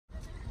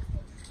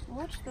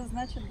Вот что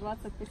значит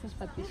 20 тысяч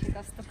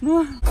подписчиков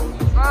стукнуло.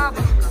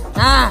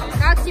 Бабушка,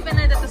 как тебе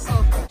на этой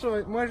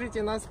тусовке?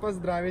 Можете нас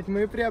поздравить.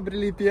 Мы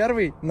приобрели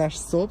первый наш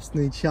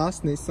собственный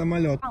частный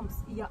самолет.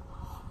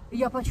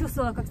 Я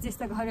почувствовала, как здесь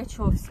так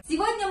горячо.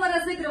 Сегодня мы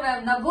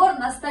разыгрываем набор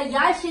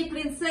настоящей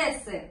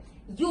принцессы.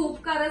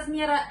 Юбка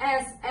размера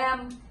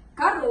SM,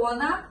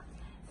 корона,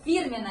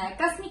 фирменная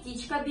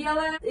косметичка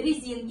белая,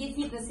 резинки,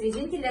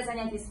 фитнес-резинки для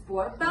занятий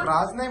спортом.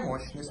 Разной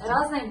мощности.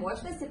 Разной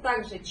мощности.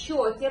 Также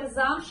чокер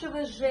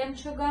замшевый с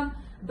жемчугом,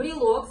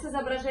 брелок с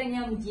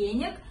изображением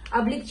денег,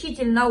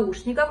 облегчитель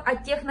наушников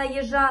от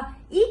техноежа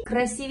и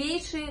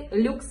красивейший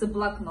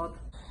люкс-блокнот.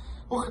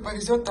 Ух, и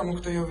повезет тому,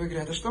 кто ее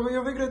выиграет. А чтобы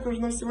ее выиграть,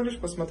 нужно всего лишь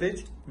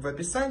посмотреть в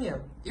описании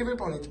и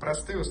выполнить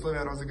простые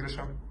условия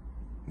розыгрыша.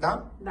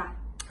 Да? Да.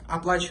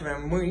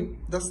 Оплачиваем мы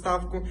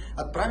доставку,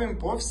 отправим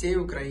по всей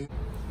Украине.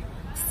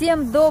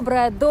 Всем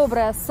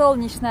доброе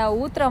солнечное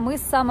утро. Мы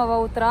с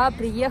самого утра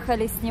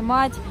приехали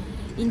снимать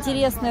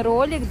интересный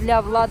ролик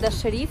для Влада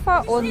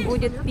Шерифа. Он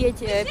будет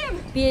петь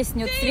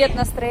песню «Цвет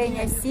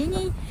настроения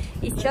синий».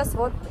 И сейчас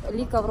вот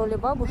Лика в роли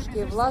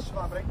бабушки, Влад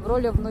в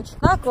роли внучки.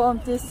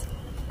 Знакомьтесь,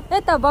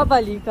 это баба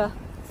Лика.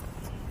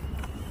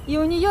 И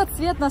у нее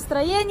цвет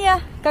настроения,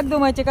 как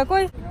думаете,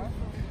 какой?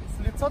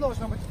 Лицо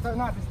должно быть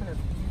на пистолет.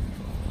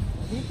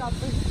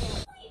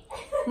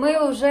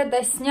 Мы уже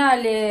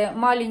досняли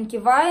маленький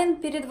вайн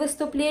перед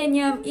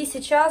выступлением. И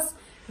сейчас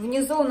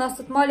внизу у нас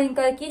тут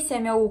маленькая кися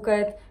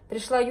мяукает.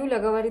 Пришла Юля,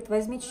 говорит,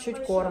 возьми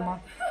чуть-чуть корма.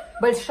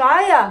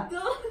 Большая?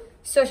 Да.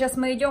 Все, сейчас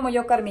мы идем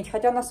ее кормить.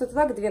 Хотя у нас тут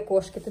так две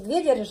кошки. Ты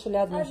две держишь или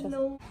одну сейчас?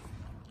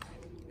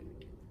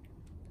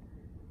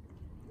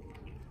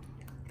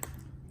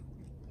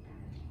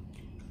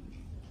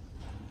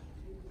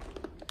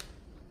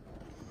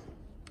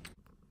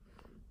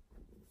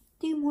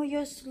 Ты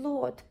моя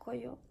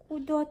сладкая,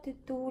 куда ты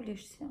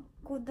тулишься?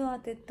 Куда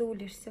ты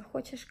тулишься?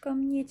 Хочешь ко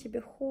мне?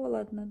 Тебе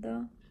холодно,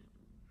 да?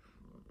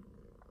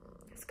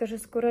 Скажи,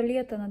 скоро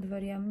лето на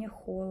дворе, а мне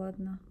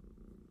холодно.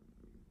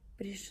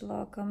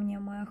 Пришла ко мне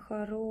моя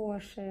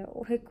хорошая.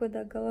 Ой,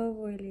 куда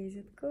головой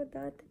лезет?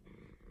 Куда ты?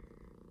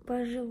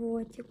 По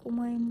животику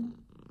моему.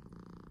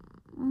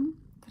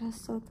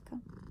 Красотка.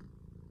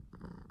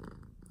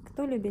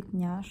 Кто любит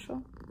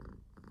няшу?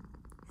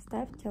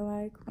 Ставьте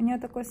лайк. У нее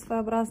такой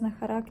своеобразный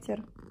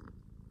характер.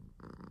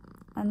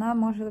 Она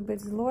может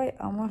быть злой,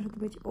 а может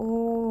быть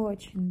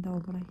очень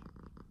доброй.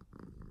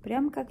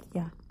 Прям как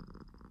я.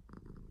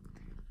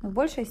 Но в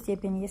большей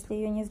степени, если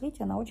ее не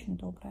злить, она очень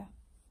добрая.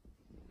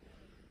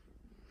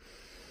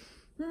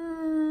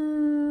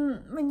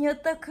 Мне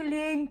так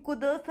лень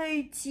куда-то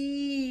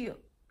идти.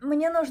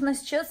 Мне нужно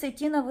сейчас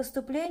идти на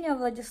выступление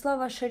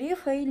Владислава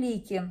Шерифа и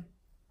Лики.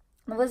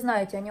 Ну, вы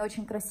знаете, они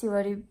очень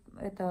красиво...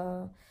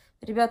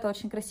 Ребята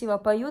очень красиво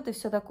поют и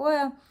все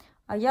такое,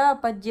 а я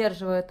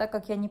поддерживаю, так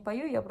как я не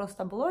пою, я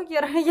просто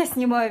блогер, я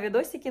снимаю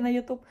видосики на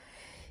YouTube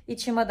и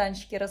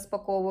чемоданчики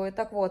распаковываю.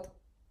 Так вот,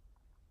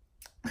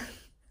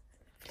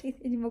 блин,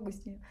 я не могу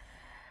с ней.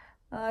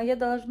 Я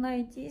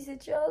должна идти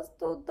сейчас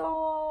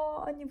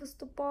туда, они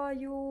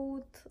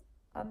выступают,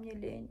 а мне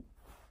лень.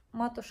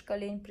 Матушка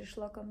лень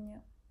пришла ко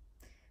мне,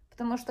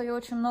 потому что я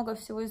очень много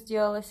всего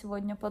сделала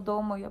сегодня по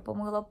дому, я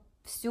помыла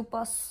всю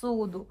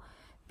посуду.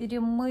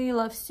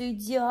 Перемыла все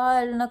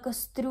идеально,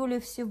 кастрюли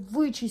все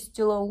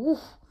вычистила. Ух!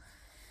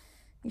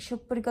 Еще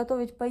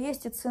приготовить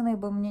поесть, и цены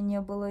бы мне не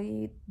было.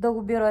 И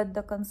доубирать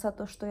до конца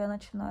то, что я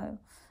начинаю.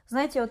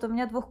 Знаете, вот у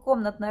меня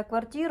двухкомнатная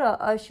квартира,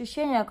 а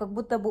ощущение, как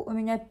будто бы у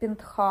меня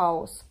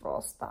пентхаус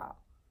просто.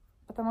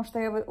 Потому что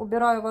я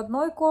убираю в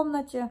одной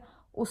комнате,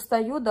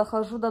 устаю,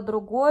 дохожу до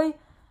другой.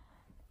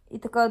 И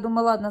такая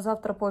думаю, ладно,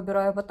 завтра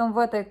поубираю. Потом в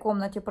этой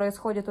комнате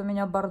происходит у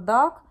меня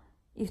бардак.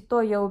 И в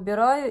то я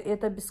убираю, и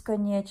это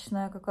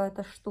бесконечная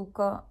какая-то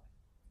штука.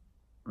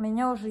 У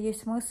меня уже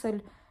есть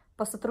мысль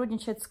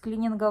посотрудничать с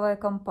клининговой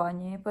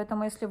компанией.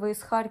 Поэтому, если вы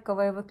из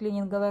Харькова, и вы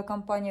клининговая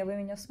компания, вы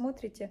меня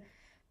смотрите,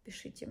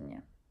 пишите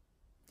мне.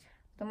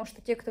 Потому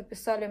что те, кто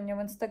писали мне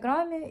в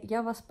Инстаграме,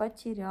 я вас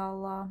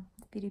потеряла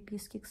в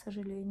переписке, к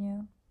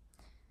сожалению.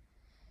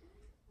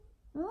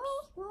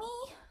 Ми-ми.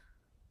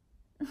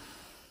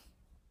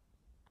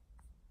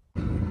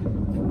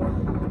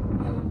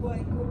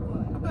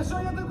 Та що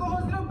я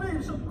такого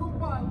зробив, щоб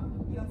купати?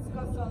 Я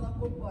сказала,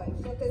 купай.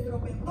 Що ти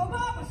зробив? До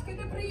бабушки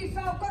не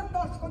приїжджав,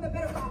 картошку не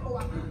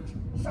перекапував.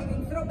 Що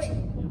він зробив?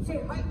 Чи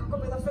гайка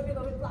купила собі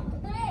новий плаття?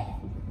 Диви!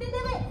 Ти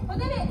диви!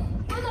 Подиви!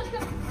 Подожди!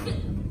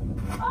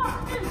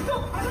 А, ти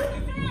що? А ну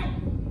іди!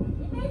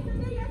 Іди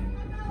сюди, я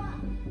сказала!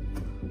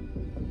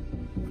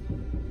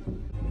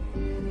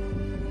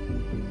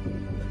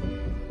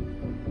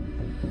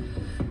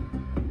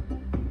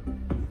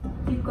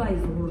 Тікай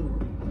з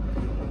городу.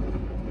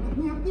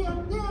 Нет,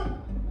 нет, нет!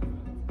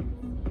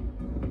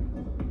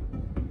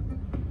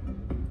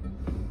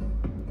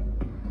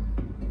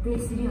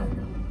 Десь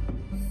рядом,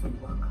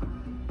 собака.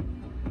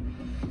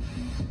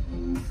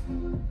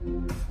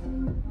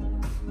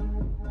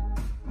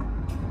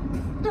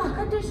 Так,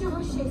 а де ж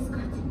його ще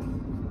искать?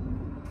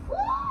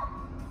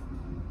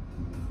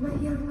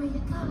 Наверное,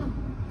 там.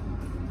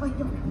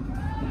 Пойдем.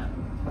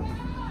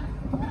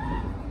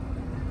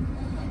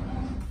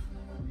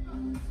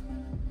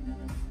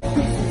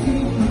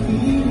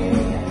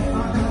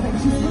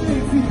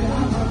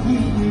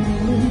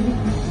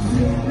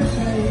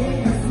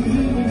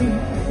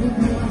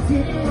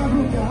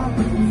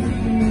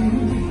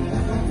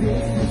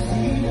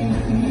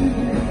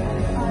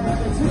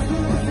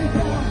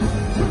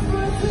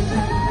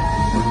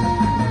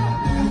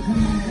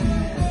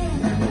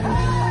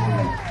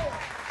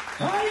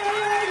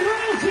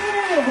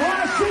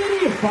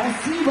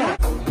 Спасибо!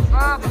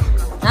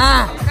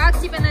 Бабушка, как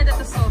тебе на этой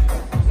тусовке?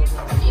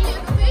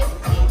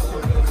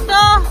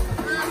 Что?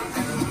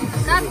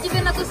 Как тебе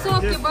на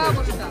тусовке,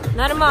 бабушка?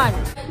 Нормально.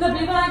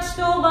 Наплевать,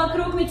 что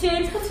вокруг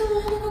метель.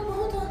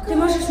 Ты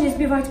можешь не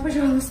сбивать,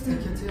 пожалуйста? Я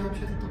тебе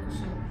вообще-то только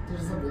что... Ты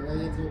же забыла,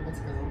 я тебе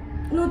подсказал.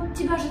 Ну,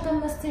 тебя же там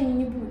на сцене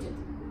не будет.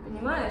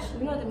 Понимаешь?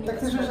 Не надо мне Так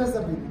ты же уже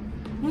забыла.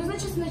 Ну,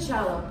 значит,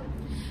 сначала.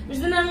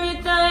 Между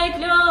нами тает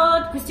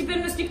лед, пусть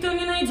теперь нас никто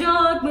не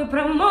найдет. Мы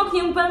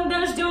промокнем под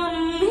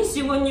дождем, и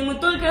сегодня мы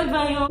только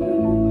вдвоем.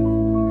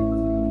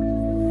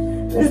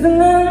 Между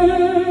нами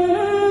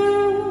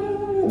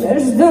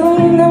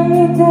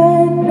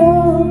тает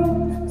лед,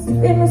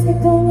 теперь нас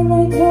никто не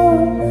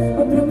найдет.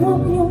 Мы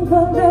промокнем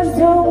под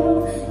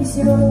дождем, и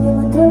сегодня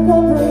мы только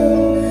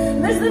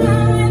вдвоем. Между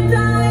нами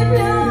тает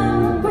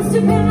лед, пусть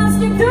теперь нас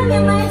никто не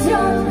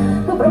найдет.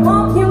 Мы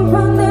промокнем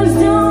под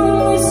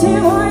дождем, и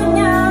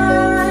сегодня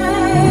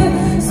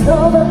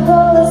снова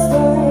голос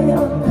твой,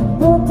 он как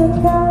будто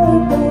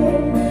кайф.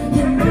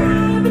 Я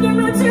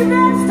обниму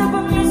тебя, чтобы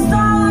мне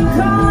стало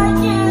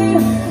холодней.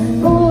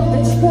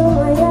 Курточка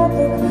моя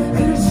так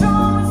хорошо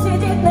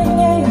сидит на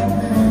ней,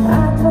 а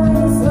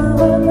твои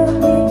слова на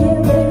беге.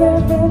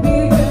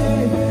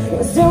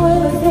 Я сделаю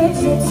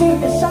навстречу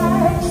тебе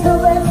шаг,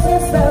 чтобы все с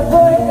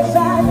тобой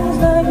бежать.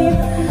 Между них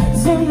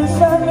землю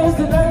шаг,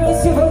 между нами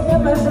сегодня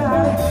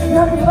пожар.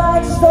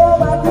 Наплевать, что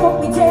вокруг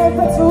метель,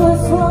 поцелуй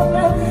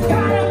словно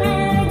карами.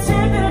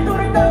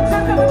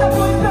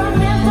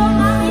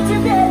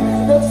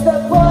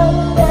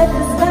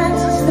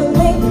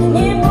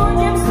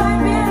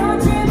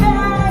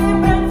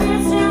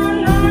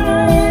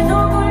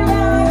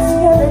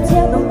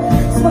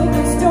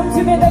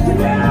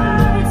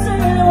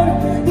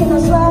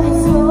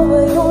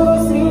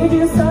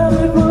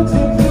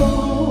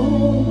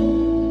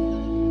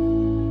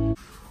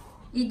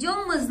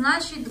 Идем мы,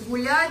 значит,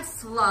 гулять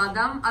с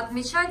Владом,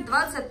 отмечать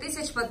 20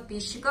 тысяч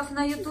подписчиков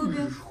на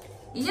ютубе.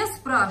 И я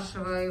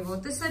спрашиваю его,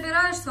 ты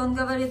собираешься? Он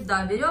говорит,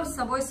 да, берем с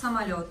собой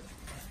самолет.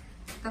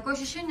 Такое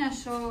ощущение,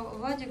 что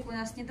Владик у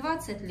нас не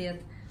 20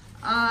 лет,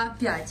 а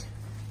 5.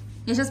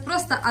 Я сейчас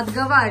просто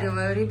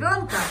отговариваю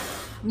ребенка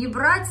не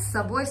брать с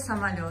собой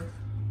самолет.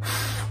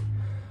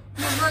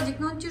 Ну, Владик,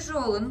 ну он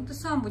тяжелый, ну ты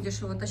сам будешь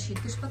его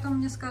тащить. Ты же потом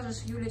мне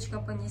скажешь, Юлечка,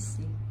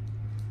 понеси.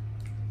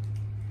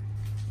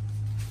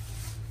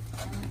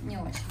 Он не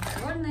очень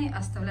довольный,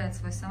 оставляет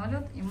свой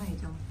самолет, и мы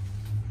идем.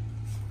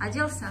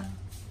 Оделся?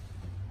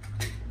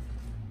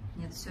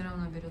 Нет, все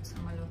равно берет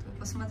самолет. Вы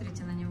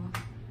посмотрите на него.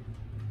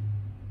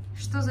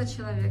 Что за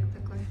человек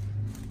такой?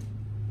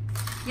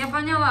 Я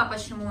поняла,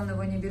 почему он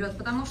его не берет.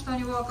 Потому что у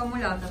него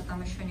аккумулятор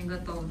там еще не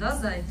готов. Да,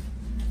 зай?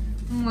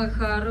 Мой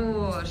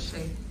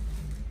хороший.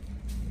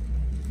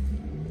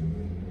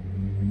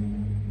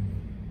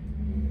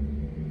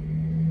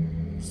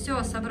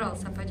 Все,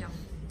 собрался, пойдем.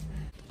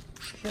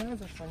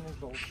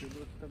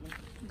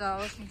 Да,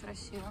 очень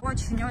красиво.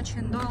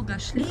 Очень-очень долго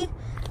шли,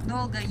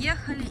 долго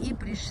ехали и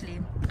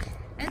пришли.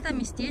 Это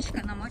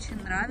местечко нам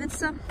очень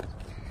нравится.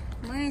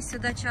 Мы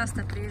сюда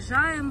часто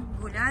приезжаем,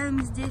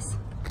 гуляем здесь.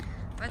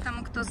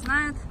 Поэтому, кто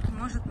знает,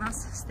 может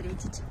нас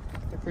встретить.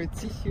 Такой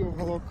тихий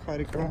уголок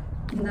Харькова.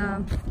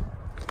 Да.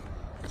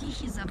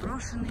 Тихий,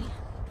 заброшенный.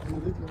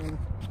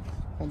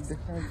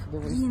 Отдыхаем.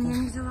 Блин, я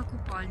не взяла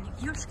купальник.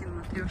 Ёшкин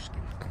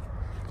матрешкин.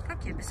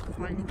 Как я без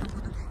купальника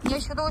буду? Я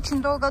еще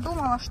очень долго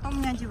думала, что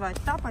мне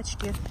одевать.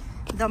 Тапочки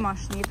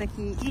домашние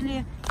такие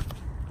или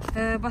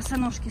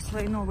босоножки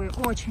свои новые.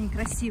 Очень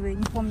красивые.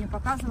 Не помню,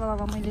 показывала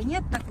вам или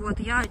нет. Так вот,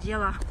 я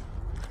одела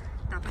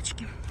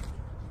тапочки.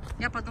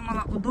 Я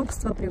подумала,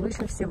 удобство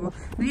превыше всего.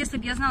 Но если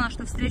бы я знала,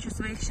 что встречу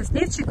своих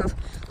счастливчиков,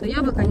 то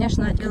я бы,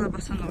 конечно, одела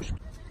босоножки.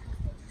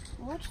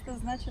 Вот что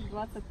значит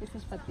 20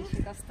 тысяч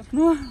подписчиков.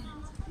 Ну.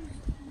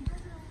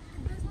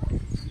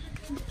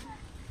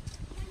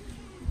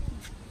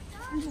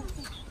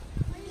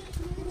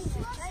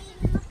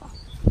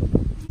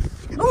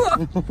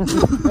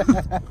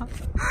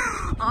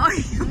 Ай,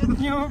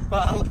 не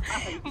упал.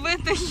 В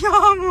эту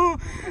яму.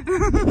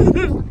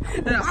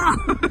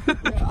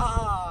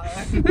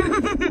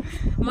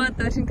 Вот,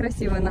 очень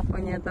красиво на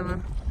фоне этого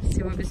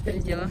всего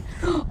беспредела.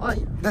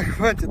 Ой. Да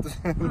хватит.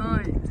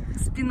 Ой,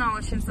 спина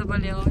очень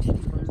заболела,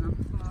 очень больно.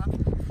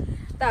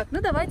 Так,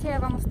 ну давайте я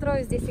вам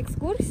устрою здесь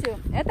экскурсию.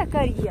 Это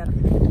карьер.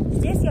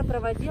 Здесь я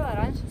проводила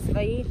раньше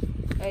свои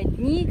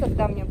дни,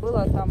 когда мне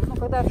было там, ну,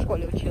 когда я в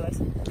школе училась.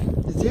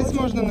 Здесь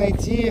можно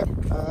найти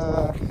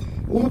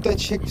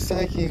уточек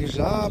всяких,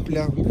 жаб,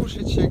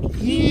 лягушечек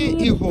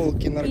и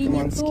иголки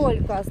наркоманские. И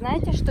не только.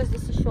 Знаете, что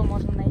здесь еще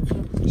можно найти?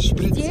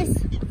 Шприцы.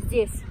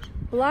 Здесь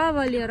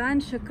плавали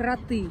раньше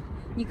кроты.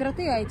 Не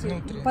кроты, а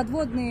эти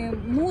подводные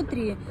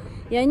нутрии.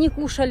 И они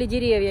кушали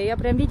деревья. Я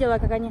прям видела,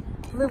 как они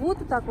плывут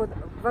вот так вот.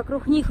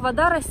 Вокруг них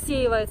вода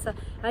рассеивается.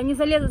 Они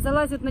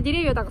залазят на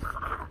деревья так.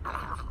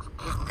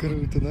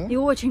 Круто, да? И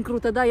очень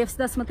круто, да. Я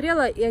всегда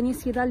смотрела, и они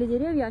съедали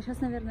деревья, а сейчас,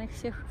 наверное, их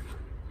всех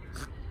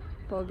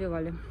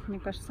поубивали, мне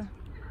кажется.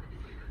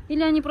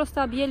 Или они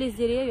просто объелись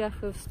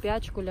деревьев и в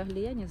спячку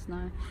лягли, я не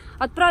знаю.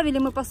 Отправили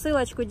мы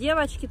посылочку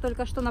девочки,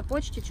 только что на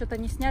почте, что-то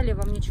не сняли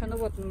вам ничего. Ну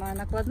вот моя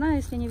накладная,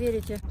 если не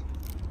верите.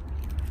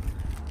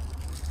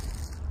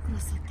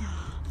 Красота.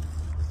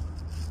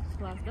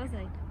 Класс, да,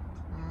 Зай?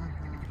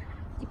 Ага.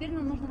 Теперь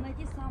нам нужно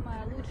найти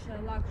самое лучшее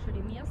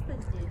лакшери место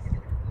здесь.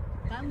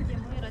 Там, где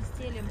мы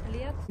расстелим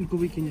плед. Сколько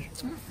выкинешь?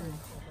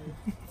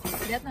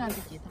 Приятного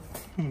аппетита.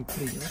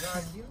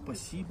 Приятно.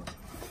 Спасибо.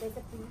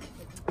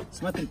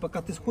 Смотри,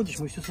 пока ты сходишь,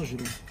 мы все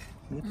сожрем.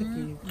 Мы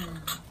такие.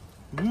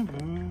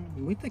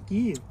 Мы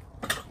такие.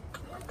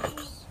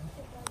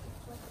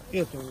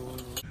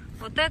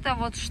 Вот эта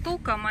вот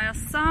штука моя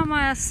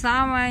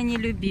самая-самая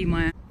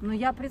нелюбимая. Ну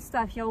я,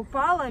 представь, я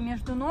упала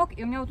между ног,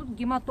 и у меня вот тут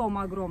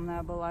гематома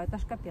огромная была. Это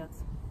ж капец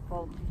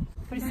полный.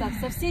 Представь,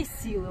 со всей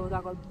силы вот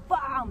так вот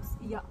бамс!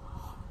 И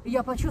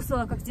я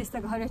почувствовала, как здесь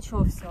так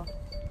горячо все.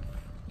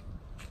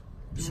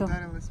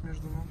 Ударилась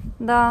между ног.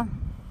 Да,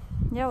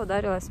 я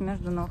ударилась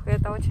между ног, и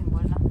это очень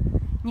больно.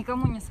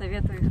 Никому не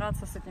советую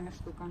играться с этими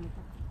штуками.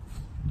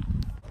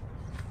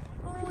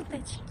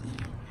 Уточки.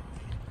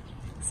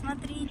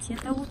 Смотрите,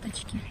 это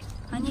уточки.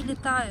 Они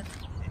летают.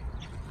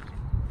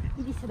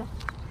 Иди сюда.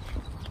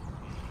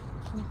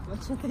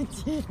 Вот что ты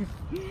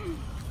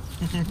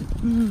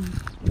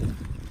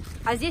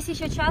А здесь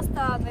еще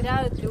часто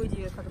ныряют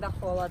люди, когда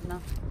холодно.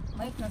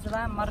 Мы их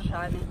называем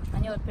моржами.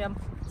 Они вот прям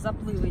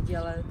заплывы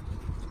делают.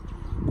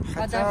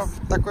 Хотя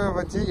в такой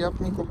воде я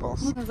бы не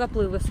купался. Нужно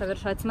заплывы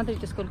совершать.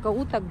 Смотрите, сколько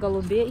уток,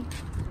 голубей.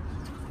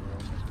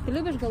 Ты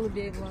любишь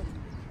голубей, Влад?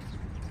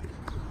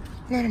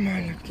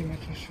 Нормально к ним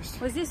отношусь.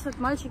 Вот здесь вот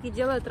мальчики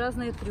делают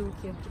разные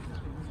трюки.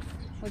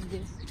 Вот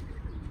здесь.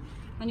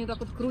 Они вот так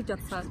вот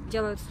крутятся,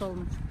 делают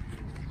солнышко.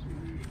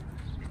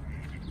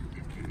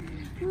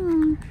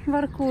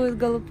 Воркуют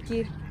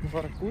голубки.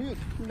 Воркуют?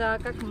 Да,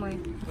 как мы.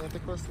 Я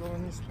такое слово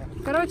не знаю.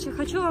 Короче,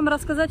 хочу вам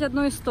рассказать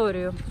одну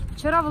историю.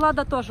 Вчера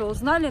Влада тоже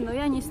узнали, но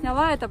я не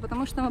сняла это,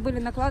 потому что мы были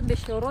на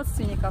кладбище у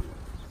родственников.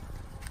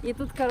 И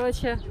тут,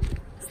 короче,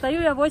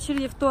 стою я в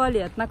очереди в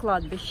туалет на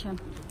кладбище.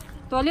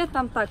 Туалет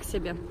там так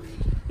себе.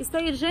 И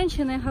стоит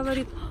женщина и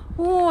говорит: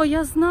 о,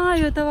 я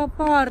знаю этого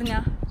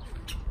парня.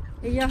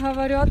 И я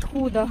говорю: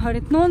 откуда?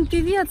 Говорит: ну он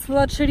певец,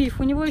 Влад Шериф,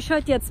 у него еще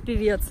отец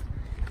певец.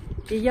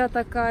 И я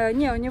такая: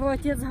 не, у него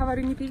отец,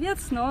 говорю, не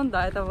певец, но он,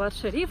 да, это Влад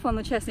Шериф, он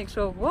участник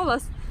шоу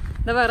 «Голос».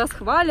 Давай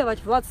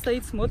расхваливать. Влад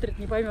стоит, смотрит,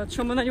 не поймет,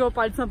 что мы на него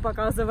пальцем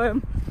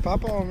показываем.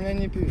 Папа у меня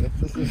не певец,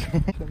 если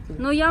что.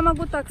 Ну, я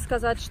могу так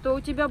сказать, что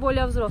у тебя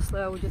более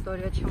взрослая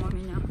аудитория, чем у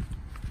меня.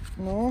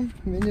 Ну,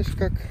 видишь,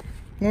 как...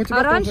 Ну, у тебя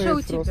а тоже раньше есть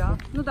у тебя? взрослые.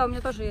 Ну да, у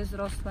меня тоже есть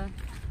взрослая.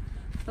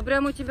 Ну,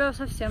 прям у тебя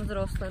совсем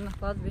взрослая на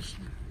кладбище.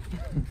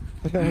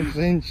 Прям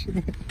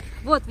женщины.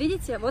 Вот,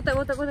 видите? Вот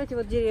эти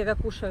вот деревья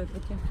кушают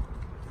эти.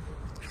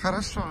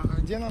 Хорошо, а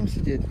где нам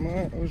сидеть?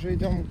 Мы уже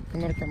идем к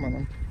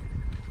наркоманам.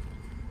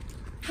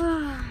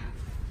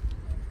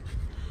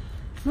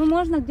 Ну,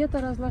 можно где-то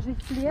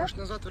разложить хлеб. Может,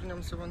 назад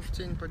вернемся вон в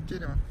тень под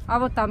дерево? А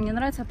вот там мне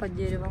нравится под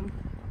деревом.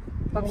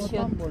 Вообще. Вот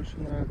там больше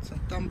нравится.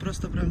 Там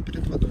просто прям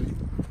перед водой.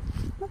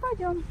 Ну,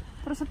 пойдем.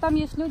 Просто там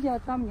есть люди, а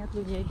там нет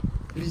людей.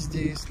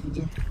 Везде есть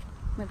люди.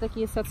 Мы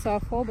такие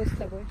социофобы с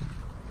тобой.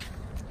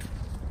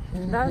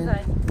 Да,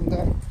 Зай?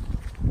 Да.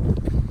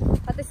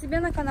 А ты себе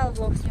на канал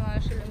влог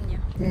снимаешь или мне?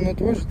 Ну, на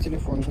твой же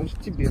телефон, значит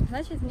тебе.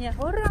 Значит мне.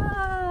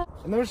 Ура!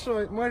 Ну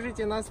что,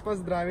 можете нас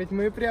поздравить.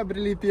 Мы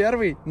приобрели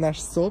первый наш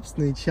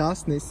собственный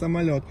частный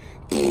самолет.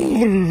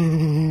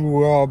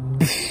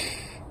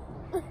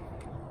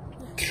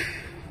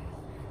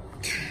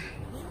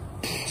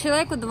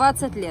 Человеку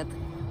 20 лет.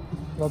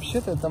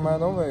 Вообще-то это моя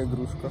новая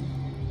игрушка.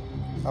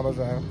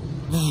 Обожаю.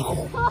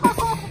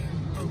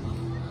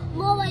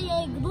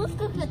 Новая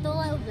игрушка,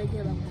 которая уже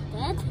не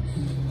работает.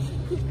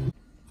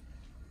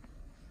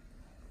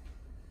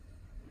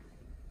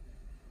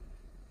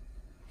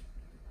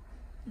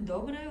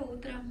 Доброе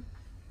утро.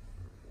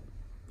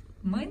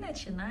 Мы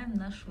начинаем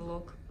наш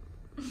влог.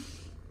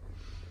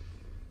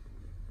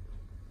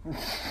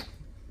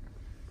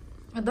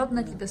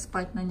 Удобно тебе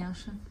спать на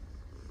няше?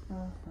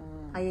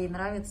 А ей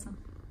нравится?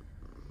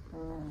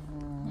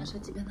 Няша,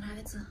 тебе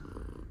нравится?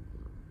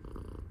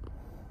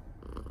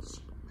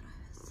 Очень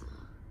нравится.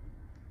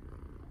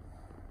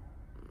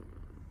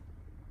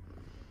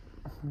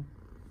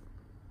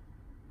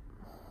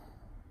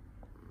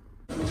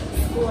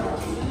 Скоро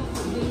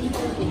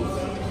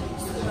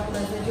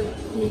произойдет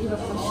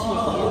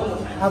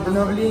перевоплощение.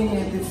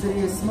 Обновление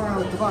пиццерии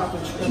Смайл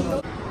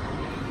 2.0.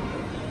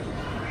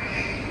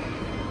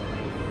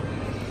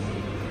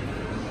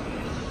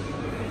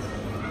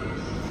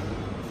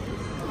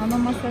 Она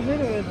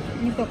массажирует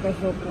не только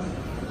жопу.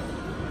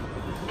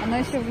 Она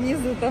еще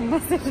внизу там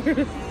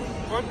массажирует.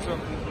 Вот же.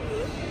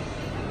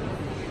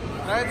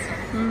 Нравится?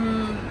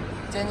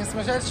 Тебя не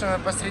смущает, что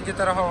мы посреди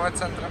торгового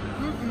центра?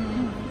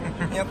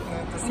 Нет, ну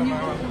это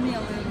самое важное.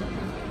 Умелые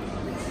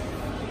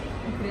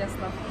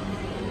кресла.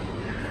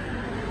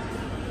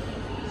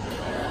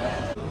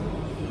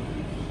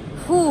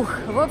 Фух,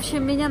 в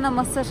общем, меня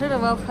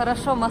намассажировал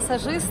хорошо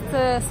массажист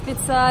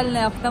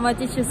специальный,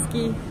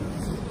 автоматический.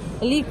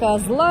 Лика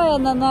злая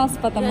на нас,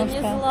 потому что...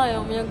 Я не злая,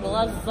 у меня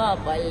глаза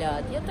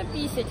болят. Я то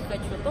писать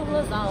хочу, то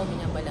глаза у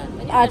меня болят.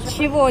 От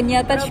чего? Не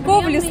от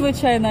очков ли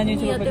случайно они у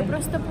тебя Нет, были? я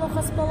просто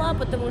плохо спала,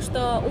 потому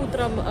что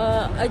утром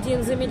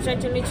один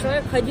замечательный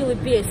человек ходил и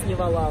песни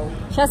валал.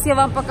 Сейчас я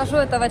вам покажу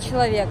этого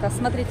человека.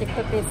 Смотрите,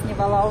 кто песни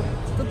валал.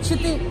 Тут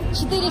 4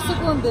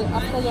 секунды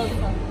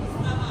остается.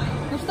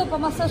 Ну что,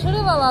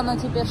 помассажировала оно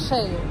тебе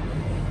шею?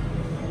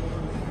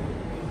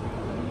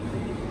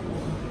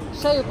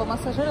 Шею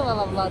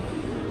помассажировала, Влад?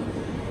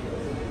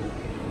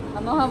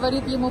 Оно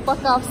говорит ему: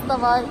 пока,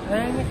 вставай.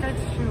 Я не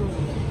хочу.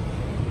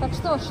 Так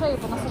что, шею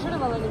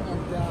помассажировала или нет?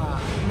 Да.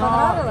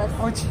 Понравилось?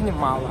 Очень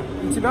мало.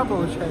 У тебя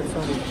получается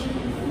лучше.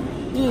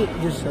 И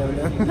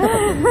дешевле.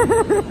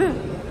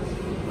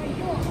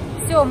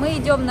 Все, мы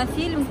идем на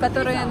фильм,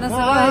 который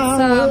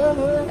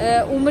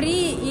называется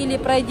 «Умри» или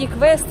 «Пройди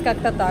квест»,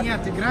 как-то так.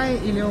 Нет, играй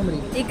или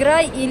умри.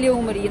 «Играй или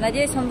умри».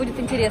 Надеюсь, он будет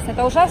интересный.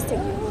 Это ужастик?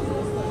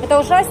 Это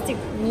ужастик?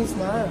 Не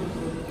знаю.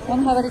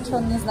 Он говорит, что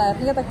он не знает.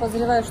 Я так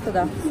подозреваю, что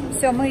да.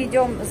 Все, мы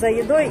идем за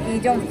едой и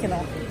идем в кино.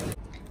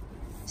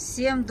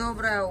 Всем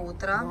доброе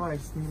утро. Давай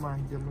снимай,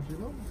 где мы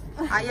живем.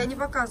 А я не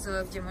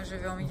показываю, где мы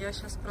живем. Я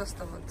сейчас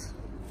просто вот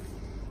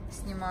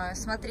снимаю.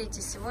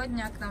 Смотрите,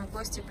 сегодня к нам в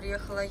гости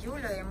приехала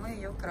Юля, и мы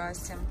ее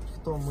красим.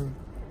 Кто мы?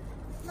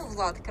 Ну,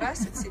 Влад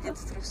красит, сидит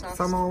в трусах. С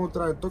самого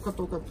утра я только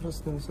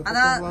проснулся.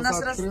 Она только нас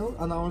глаза открыл,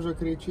 она уже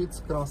кричит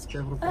с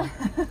краской в руках.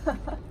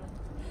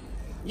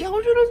 Я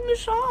уже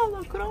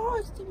размешала,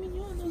 красьте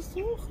меня,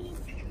 насохнет.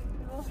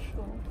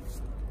 Хорошо.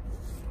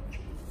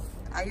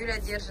 А Юля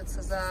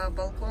держится за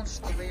балкон,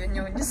 чтобы ее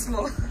не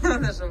унесло.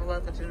 Даже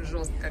Влад очень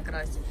жестко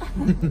красит.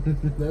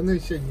 Да, ну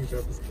еще ниже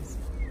опускайся.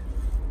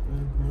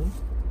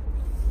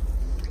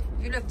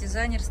 Юля в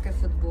дизайнерской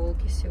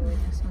футболке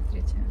сегодня,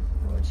 смотрите.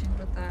 Очень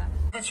крутая.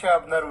 Ты что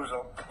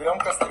обнаружил? Берем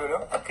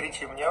кастрюлю,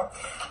 кричим в нее.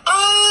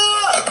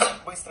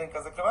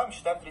 Быстренько закрываем,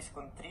 считаем 3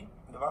 секунды. 3,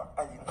 2,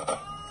 1.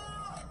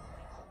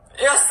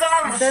 Я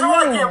сам в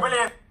шоке,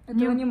 блин!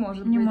 Этого не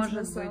может быть,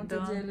 на самом-то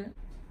деле.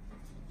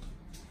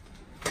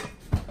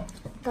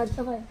 Так,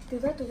 давай, ты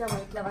в эту, я в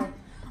эту, давай.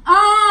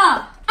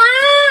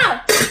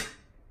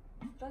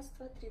 Раз,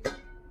 два, три.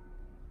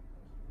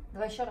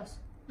 Давай еще раз.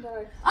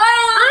 Давай.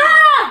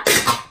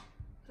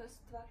 Раз,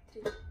 два,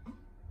 три.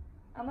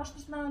 А может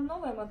нужна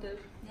новая модель?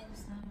 Я не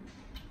знаю.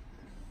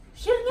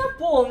 Херня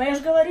полная, я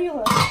же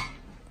говорила.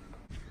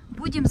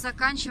 Будем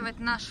заканчивать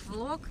наш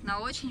влог на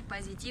очень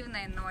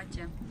позитивной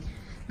ноте.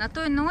 На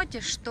той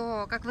ноте,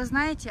 что, как вы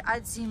знаете,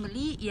 от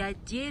земли и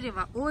от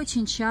дерева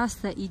очень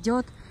часто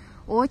идет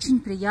очень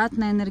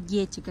приятная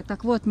энергетика.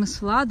 Так вот, мы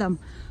с Владом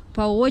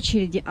по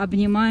очереди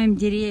обнимаем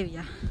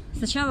деревья.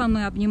 Сначала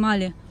мы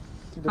обнимали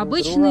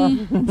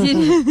обычные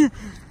деревья.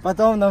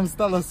 Потом нам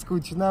стало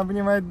скучно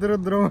обнимать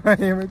друг друга,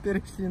 и мы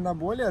перешли на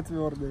более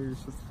твердые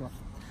вещества.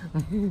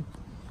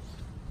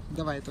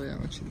 Давай, твоя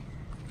очередь.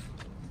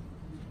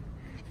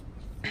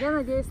 Я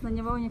надеюсь, на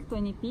него никто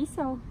не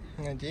писал.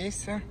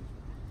 Надейся.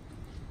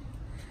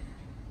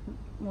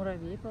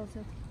 Муравей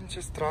ползет.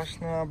 Ничего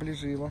страшного,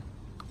 оближила.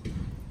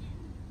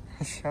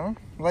 Все,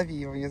 лови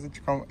его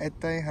язычком.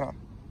 Это игра.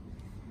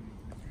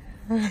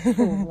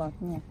 Фу, Влад,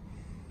 нет.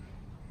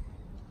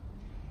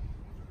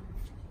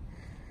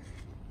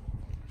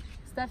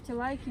 Ставьте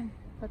лайки,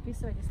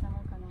 подписывайтесь на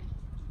мой канал.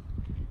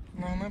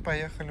 Ну а мы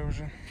поехали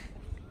уже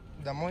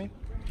домой.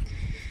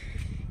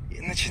 И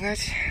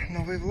начинать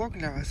новый влог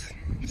для вас.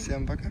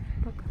 Всем пока.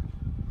 Пока.